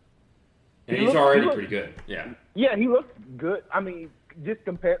stronger. And he's already pretty good. Yeah. Yeah, he looks good. I mean, just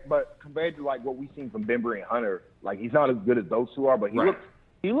compared to like what we've seen from Bembry and Hunter, like he's not as good as those two are, but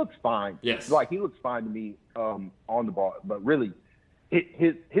he looks fine. Yes. Like he looks fine to me on the ball, but really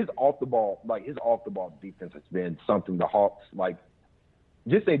his off the ball defense has been something the Hawks like.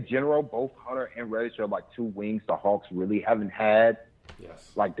 Just in general, both Hunter and Reddish are like two wings the Hawks really haven't had,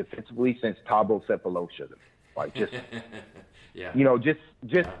 like defensively since Thabo Sefolosha. Like just, yeah, you know, just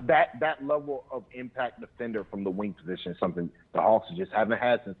that level of impact defender from the wing position is something the Hawks just haven't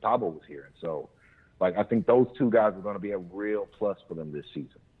had since Thabo was here. And so, like, I think those two guys are going to be a real plus for them this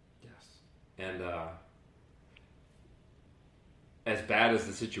season. Yes, and as bad as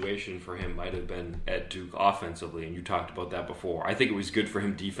the situation for him might have been at Duke offensively, and you talked about that before, I think it was good for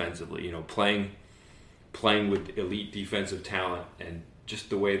him defensively. You know, playing with elite defensive talent, and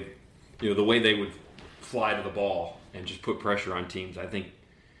just the way they would fly to the ball and just put pressure on teams. I think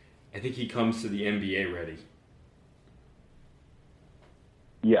he comes to the NBA ready.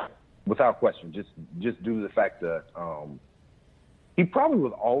 Yeah, without question. Just due to the fact that he probably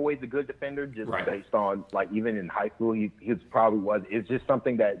was always a good defender, just based on, like, even in high school, he probably was. It's just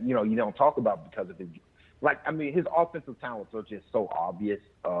something that, you know, you don't talk about because of his, like, I mean, his offensive talents are just so obvious,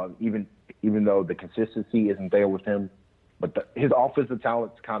 even though the consistency isn't there with him. But his offensive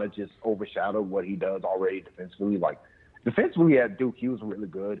talents kind of just overshadow what he does already defensively. Like, defensively at Duke, he was really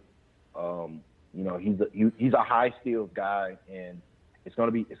good. You know, he's a high steals guy, and it's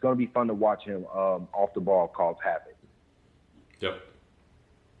gonna be fun to watch him off the ball cause havoc. Yep.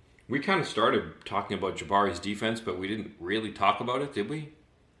 We kind of started talking about Jabari's defense, but we didn't really talk about it, did we?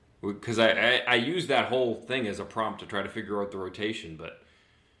 Because I used that whole thing as a prompt to try to figure out the rotation, but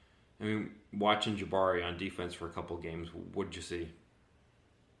I mean, watching Jabari on defense for a couple of games, what did you see?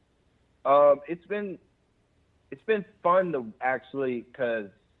 It's been fun to actually, because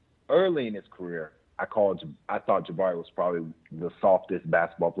early in his career, I thought Jabari was probably the softest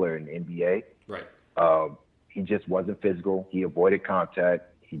basketball player in the NBA. Right. He just wasn't physical. He avoided contact.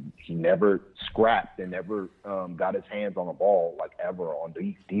 He never scrapped and never got his hands on the ball, like, ever on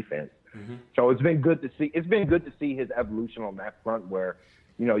defense. Mm-hmm. So it's been good to see. It's been good to see his evolution on that front, where,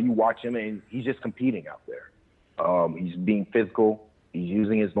 you know, you watch him and he's just competing out there. He's being physical. He's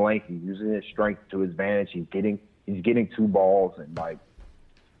using his length. He's using his strength to his advantage. He's getting two balls, and, like,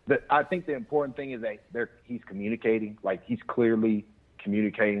 I think the important thing is that he's communicating. Like, he's clearly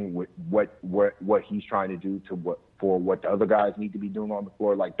communicating with what he's trying to do for what the other guys need to be doing on the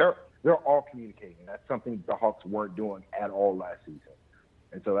floor. Like, they're all communicating. That's something the Hawks weren't doing at all last season,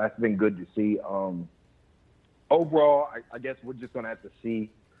 and so that's been good to see. Overall, I guess we're just gonna have to see,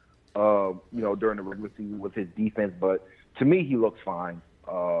 you know, during the regular season with his defense. But to me, he looks fine.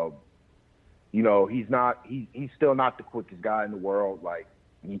 You know, he's still not the quickest guy in the world. Like,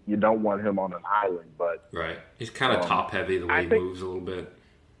 you don't want him on an island, but right, he's kind of top heavy the way he moves a little bit.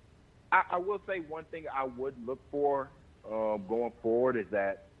 I will say one thing I would look for going forward is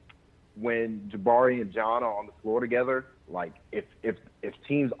that when Jabari and John are on the floor together, like, if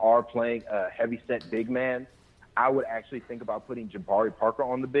teams are playing a heavy set big man, I would actually think about putting Jabari Parker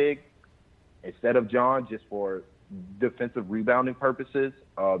on the big instead of John, just for defensive rebounding purposes.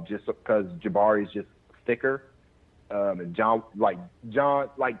 Just because Jabari is just thicker. And John,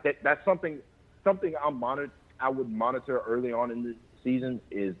 that's something I would monitor early on in the season,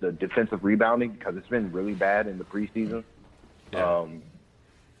 is the defensive rebounding, because it's been really bad in the preseason. Yeah.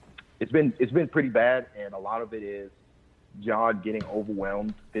 It's been pretty bad, and a lot of it is John getting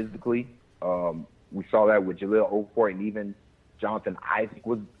overwhelmed physically. We saw that with Jahlil Okafor, and even Jonathan Isaac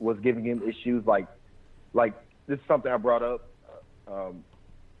was giving him issues. Like this is something I brought up.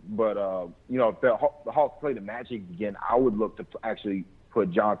 But you know, if the Hawks play the Magic again, I would look to actually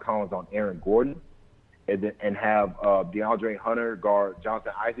put John Collins on Aaron Gordon, and have DeAndre Hunter guard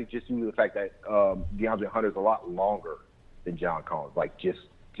Jonathan Isaac, just due to the fact that DeAndre Hunter is a lot longer than John Collins. Like, just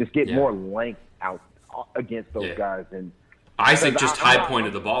get more length out against those guys. And Isaac just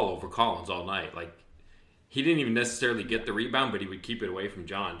high-pointed the ball over Collins all night. Like, he didn't even necessarily get the rebound, but he would keep it away from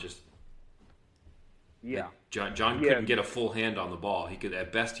John. Yeah. Like, John couldn't get a full hand on the ball. He could,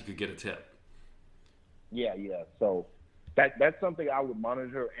 at best, get a tip. Yeah. So that's something I would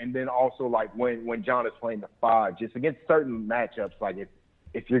monitor. And then also like when John is playing the 5, just against certain matchups, like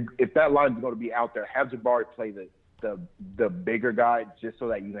if that line is going to be out there, have Jabari play the bigger guy just so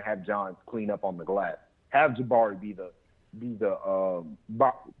that you can have John clean up on the glass. Have Jabari be the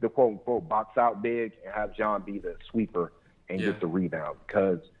quote unquote box out big, and have John be the sweeper and get the rebound.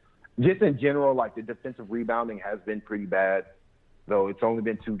 Because just in general, like the defensive rebounding has been pretty bad. Though it's only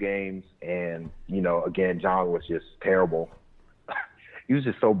been 2 games, and again, John was just terrible. He was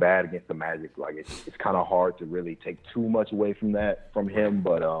just so bad against the Magic. Like it's kind of hard to really take too much away from him.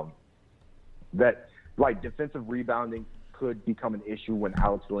 But that like defensive rebounding could become an issue when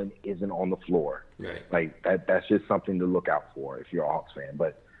Alex Len isn't on the floor. Right. Like that's just something to look out for if you're a Hawks fan.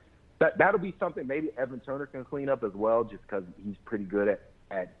 But that'll be something maybe Evan Turner can clean up as well, just because he's pretty good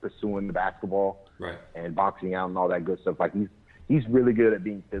at pursuing the basketball, right, and boxing out and all that good stuff. Like he's really good at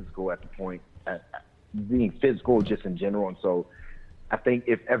being physical at the point, at being physical just in general. And so I think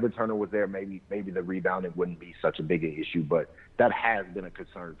if Evan Turner was there, maybe the rebounding wouldn't be such a big issue. But that has been a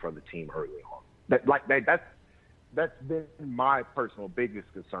concern for the team early on. That's been my personal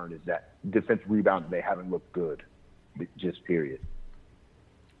biggest concern, is that defensive rebounding, they haven't looked good, just period.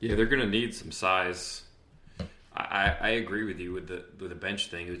 Yeah, they're going to need some size. I agree with you with the bench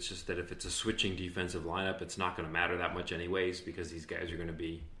thing. It's just that if it's a switching defensive lineup, it's not going to matter that much anyways, because these guys are going to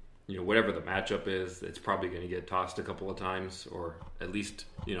be, whatever the matchup is, it's probably going to get tossed a couple of times, or at least,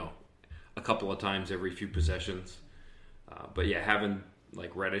 a couple of times every few possessions. But yeah, having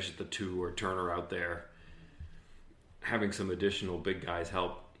like Reddish at the 2 or Turner out there, having some additional big guys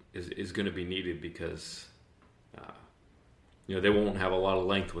help is going to be needed, because they won't have a lot of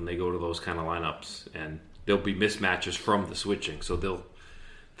length when they go to those kind of lineups, and there'll be mismatches from the switching, so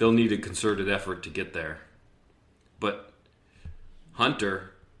they'll need a concerted effort to get there. But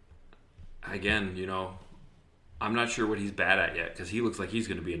Hunter, again, I'm not sure what he's bad at yet, because he looks like he's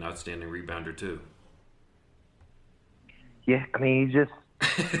going to be an outstanding rebounder too. Yeah, I mean, he's just.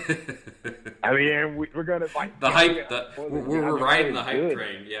 I mean, we're gonna like the hype. We're riding the hype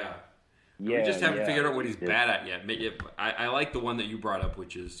train. Yeah. We just haven't figured out what he's bad at yet. I like the one that you brought up,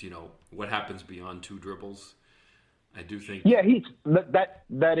 which is what happens beyond 2 dribbles. I do think. Yeah,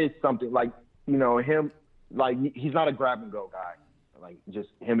 that is something like him. Like he's not a grab and go guy. Like just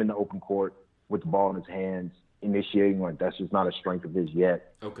him in the open court with the ball in his hands, initiating. Like that's just not a strength of his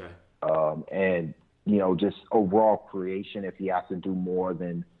yet. Okay. And just overall creation, if he has to do more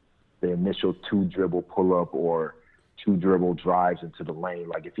than the initial 2 dribble pull up or 2 dribble drives into the lane.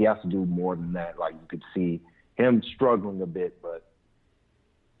 Like if he has to do more than that, like you could see him struggling a bit. But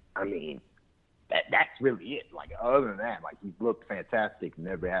I mean, that's really it. Like other than that, like he's looked fantastic in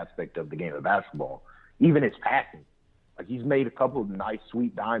every aspect of the game of basketball. Even his passing, like he's made a couple of nice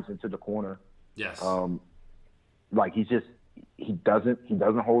sweet dimes into the corner. Yes. Like he doesn't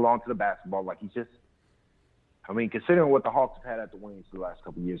hold on to the basketball. Like he's just. I mean, considering what the Hawks have had at the wings the last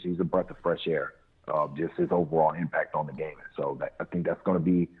couple of years, he's a breath of fresh air. Just his overall impact on the game. So I think that's going to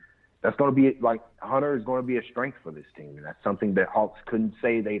be like Hunter is going to be a strength for this team, and that's something that Hawks couldn't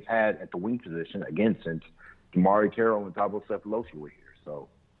say they've had at the wing position again since DeMarre Carroll and Thabo Sefolosha were here. So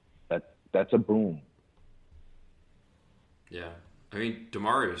that's a boom. Yeah, I mean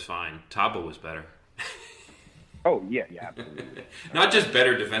DeMarre was fine. Thabo was better. Oh yeah, absolutely. Not just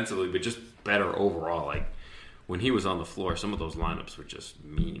better defensively, but just better overall. Like when he was on the floor, some of those lineups were just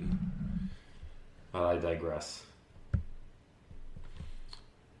mean. But I digress.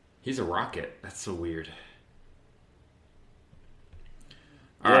 He's a rocket. That's so weird.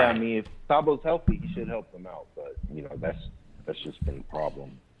 All right. I mean, if Tabo's healthy, he should help them out. But that's just been a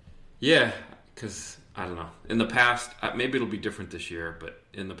problem. Yeah, because I don't know. In the past, maybe it'll be different this year. But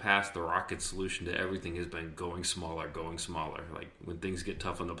in the past, the Rockets' solution to everything has been going smaller. Like when things get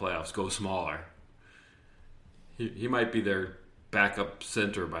tough in the playoffs, go smaller. He might be their backup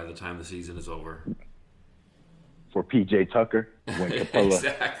center by the time the season is over. For P.J. Tucker, when Capella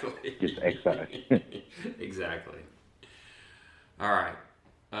exactly. gets exiled. Exactly. All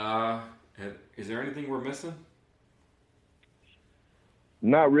right. Is there anything we're missing?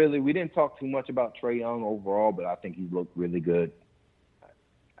 Not really. We didn't talk too much about Trae Young overall, but I think he looked really good.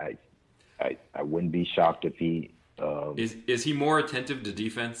 I wouldn't be shocked if he is he more attentive to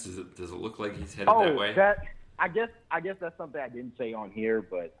defense? Does it look like he's headed that way? I guess that's something I didn't say on here,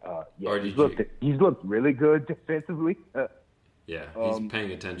 but yeah, he's looked really good defensively. Yeah, he's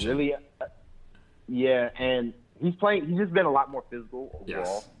paying attention. Really, yeah, and he's just been a lot more physical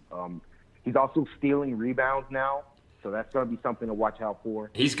overall. Yes. He's also stealing rebounds now, so that's going to be something to watch out for.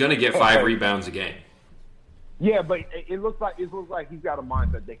 He's going to get 5 rebounds a game. Yeah, but it looks like he's got a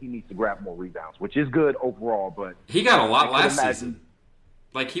mindset that he needs to grab more rebounds, which is good overall. But he got a lot last season.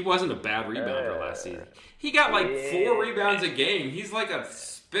 Like, he wasn't a bad rebounder last season. He got like 4 rebounds a game. He's like a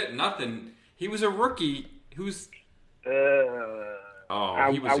spit nothing. He was a rookie who's. He was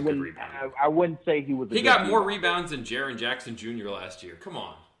a good rebounder. I wouldn't say he was. He got more rebounds than Jaren Jackson Jr. last year. Come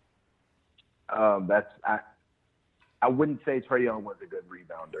on. I wouldn't say Trae Young was a good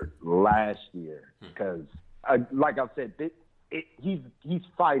rebounder last year because, like I said, he's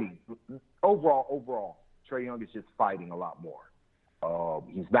fighting. Overall, Trae Young is just fighting a lot more.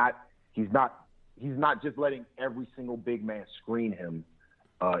 He's not just letting every single big man screen him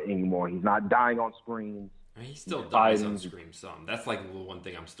anymore. He's not dying on screens. He still dies on screens some. That's like the one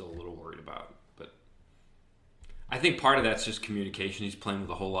thing I'm still a little worried about. But I think part of that's just communication. He's playing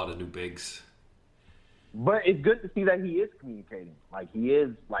with a whole lot of new bigs. But it's good to see that he is communicating. Like, he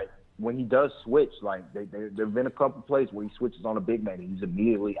is, like, when he does switch, like, there have been a couple plays where he switches on a big man and he's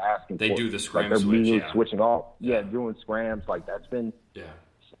immediately asking They do the scram they're switch, immediately switching off. Yeah, doing scrams. Like, that's been,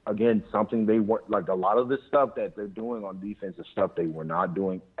 again, something they weren't, like, a lot of the stuff that they're doing on defense is stuff they were not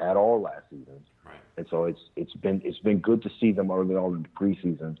doing at all last season. Right. And so it's been good to see them early on in the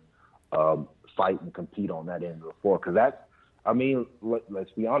preseason fight and compete on that end of the floor. Because that's, I mean,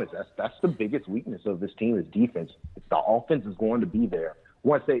 let's be honest. That's the biggest weakness of this team is defense. The offense is going to be there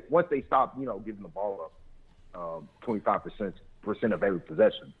once they stop, giving the ball up 25% of every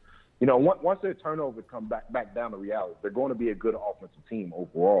possession. Once their turnovers come back down to reality, they're going to be a good offensive team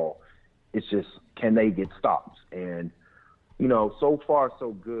overall. It's just, can they get stops? And so far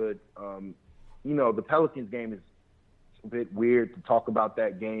so good. The Pelicans game is a bit weird to talk about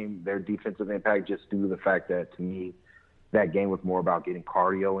that game, their defensive impact, just due to the fact that, to me, that game was more about getting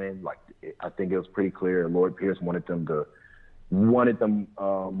cardio in. Like, I think it was pretty clear Lloyd Pierce wanted them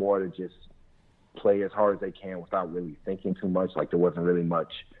more to just play as hard as they can without really thinking too much. Like, there wasn't really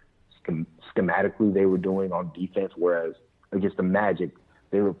much schematically they were doing on defense, whereas against the Magic,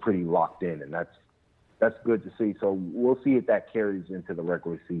 they were pretty locked in, and that's good to see. So we'll see if that carries into the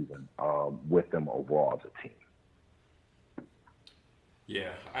regular season with them overall as a team.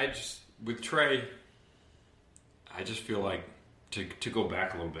 Yeah, with Trae, I just feel like to go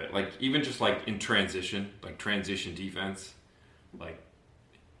back a little bit, like even just like in transition defense, like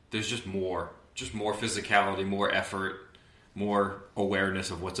there's just more physicality, more effort, more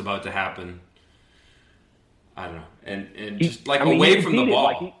awareness of what's about to happen. I don't know, and just like away from the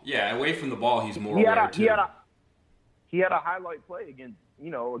ball, away from the ball, he's more aware too. He had a highlight play against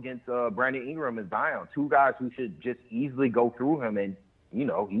Brandon Ingram and Zion, 2 guys who should just easily go through him, and he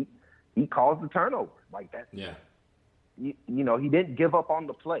caused the turnover like that. Yeah. He didn't give up on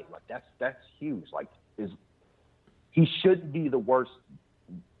the play. Like, that's huge. Like, he shouldn't be the worst.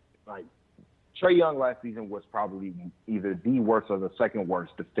 Like, Trae Young last season was probably either the worst or the second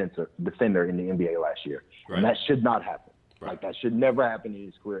worst defender in the NBA last year, right. And that should not happen. Right. Like, that should never happen in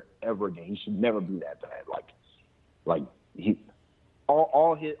his career ever again. He should never be that bad. Like he,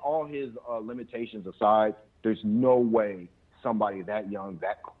 all his limitations aside, there's no way somebody that young,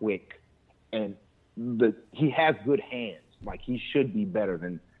 that quick, and he has good hands. Like, he should be better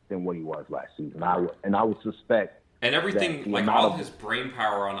than what he was last season. I would suspect. And everything, like all his brain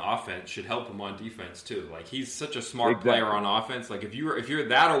power on offense should help him on defense too. Like, he's such a smart player on offense. Like, if you're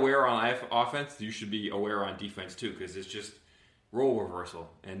that aware on offense, you should be aware on defense too, because it's just role reversal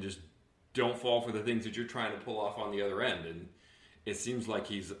and just don't fall for the things that you're trying to pull off on the other end. And it seems like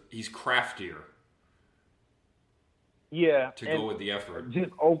he's craftier. Yeah. To go with the effort.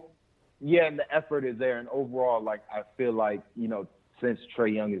 Yeah, and the effort is there. And overall, like, I feel like, since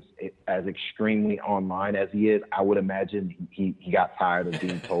Trae Young is as extremely online as he is, I would imagine he got tired of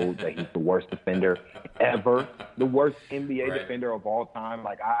being told that he's the worst defender ever, the worst NBA defender of all time.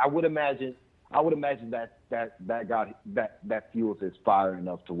 Like, I would imagine that fuels his fire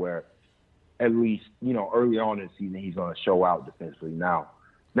enough to where, at least, early on in the season, he's going to show out defensively. Now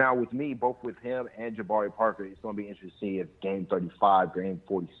with me, both with him and Jabari Parker, it's going to be interesting to see if Game 35, Game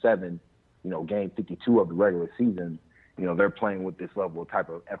 47, Game 52 of the regular season, they're playing with this level of type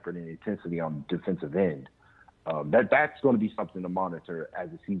of effort and intensity on the defensive end. That's going to be something to monitor as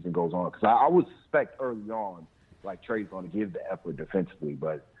the season goes on. Because I would suspect early on, like, Trae's going to give the effort defensively,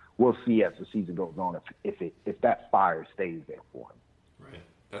 but we'll see as the season goes on if that fire stays there for him. Right,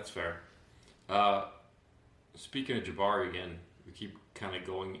 that's fair. Speaking of Jabari again, we keep kind of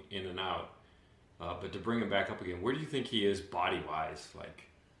going in and out, but to bring him back up again, where do you think he is body-wise? Like,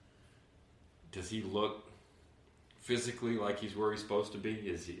 does he look physically like he's where he's supposed to be?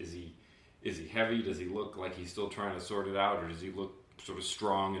 Is he heavy? Does he look like he's still trying to sort it out, or does he look sort of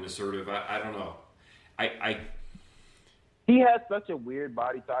strong and assertive? I don't know. He has such a weird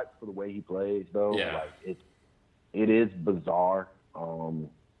body type for the way he plays, though. Yeah. Like it is bizarre. So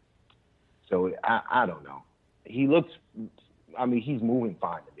I don't know. He looks. I mean, he's moving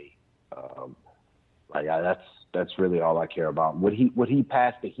fine to me. That's really all I care about. Would he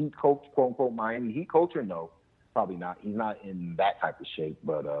pass the Heat coach, quote unquote, Miami Heat coach, or no? Probably not. He's not in that type of shape.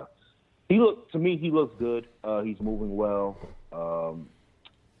 But he looks good. He's moving well.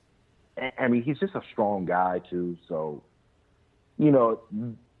 I mean, he's just a strong guy too. So, you know,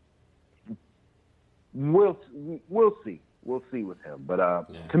 we'll see. We'll see with him. But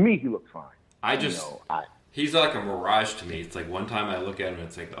to me, he looks fine. He's like a mirage to me. It's like one time I look at him,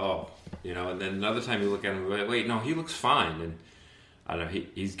 it's like, oh, you know, and then another time you look at him, wait, no, he looks fine. And I don't know,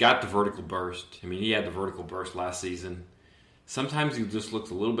 he's got the vertical burst. I mean, he had the vertical burst last season. Sometimes he just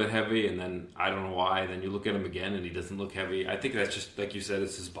looks a little bit heavy, and then I don't know why. Then you look at him again, and he doesn't look heavy. I think that's just, like you said,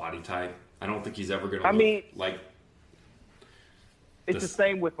 it's his body type. I don't think he's ever going to look like... It's the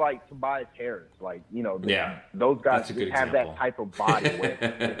same with, like, Tobias Harris. Like, you know, those guys just have example. that type of body where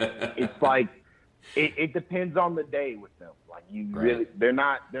it's like, it depends on the day with them. Like, they're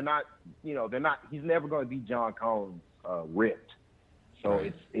not, he's never going to be John Collins ripped. So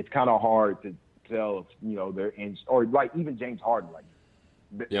it's kind of hard to tell if, you know, they're in, or like even James Harden, like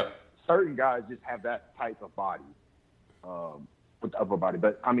certain guys just have that type of body with the upper body.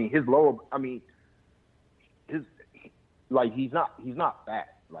 But I mean, he's not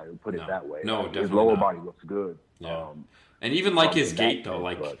fat. Like, put it that way. No, like, definitely his lower not. body looks good. Yeah. And even like his gait though,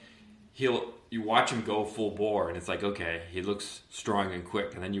 like you watch him go full bore, and it's like, okay, he looks strong and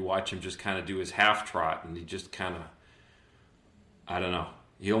quick, and then you watch him just kind of do his half trot, and he just kind of, I don't know,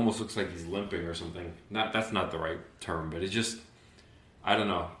 he almost looks like he's limping or something. That's not the right term, but it's just, I don't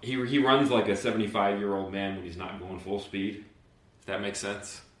know. He runs like a 75-year-old man when he's not going full speed. If that makes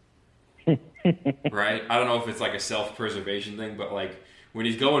sense. Right? I don't know if it's like a self-preservation thing, but like when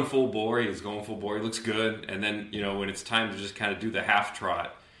he's going full bore, he looks good, and then, you know, when it's time to just kind of do the half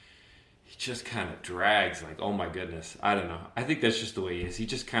trot, he just kind of drags, like, oh my goodness. I don't know. I think that's just the way he is. He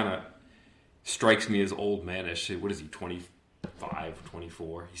just kind of strikes me as old manish. What is he, 25,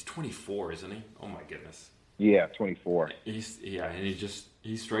 24? He's 24, isn't he? Oh my goodness. Yeah, 24. And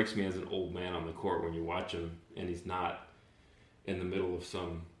he strikes me as an old man on the court when you watch him, and he's not in the middle of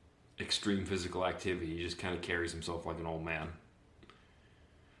some extreme physical activity. He just kind of carries himself like an old man.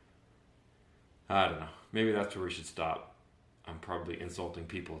 I don't know. Maybe that's where we should stop. I'm probably insulting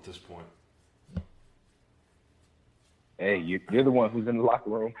people at this point. Hey, you're the one who's in the locker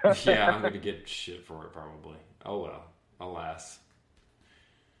room. Yeah, I'm going to get shit for it probably. Oh well, alas.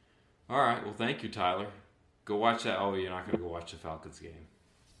 All right, well, thank you, Tyler. Go watch that. Oh, you're not going to go watch the Falcons game.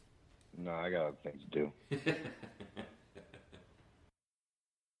 No, I got other things to do.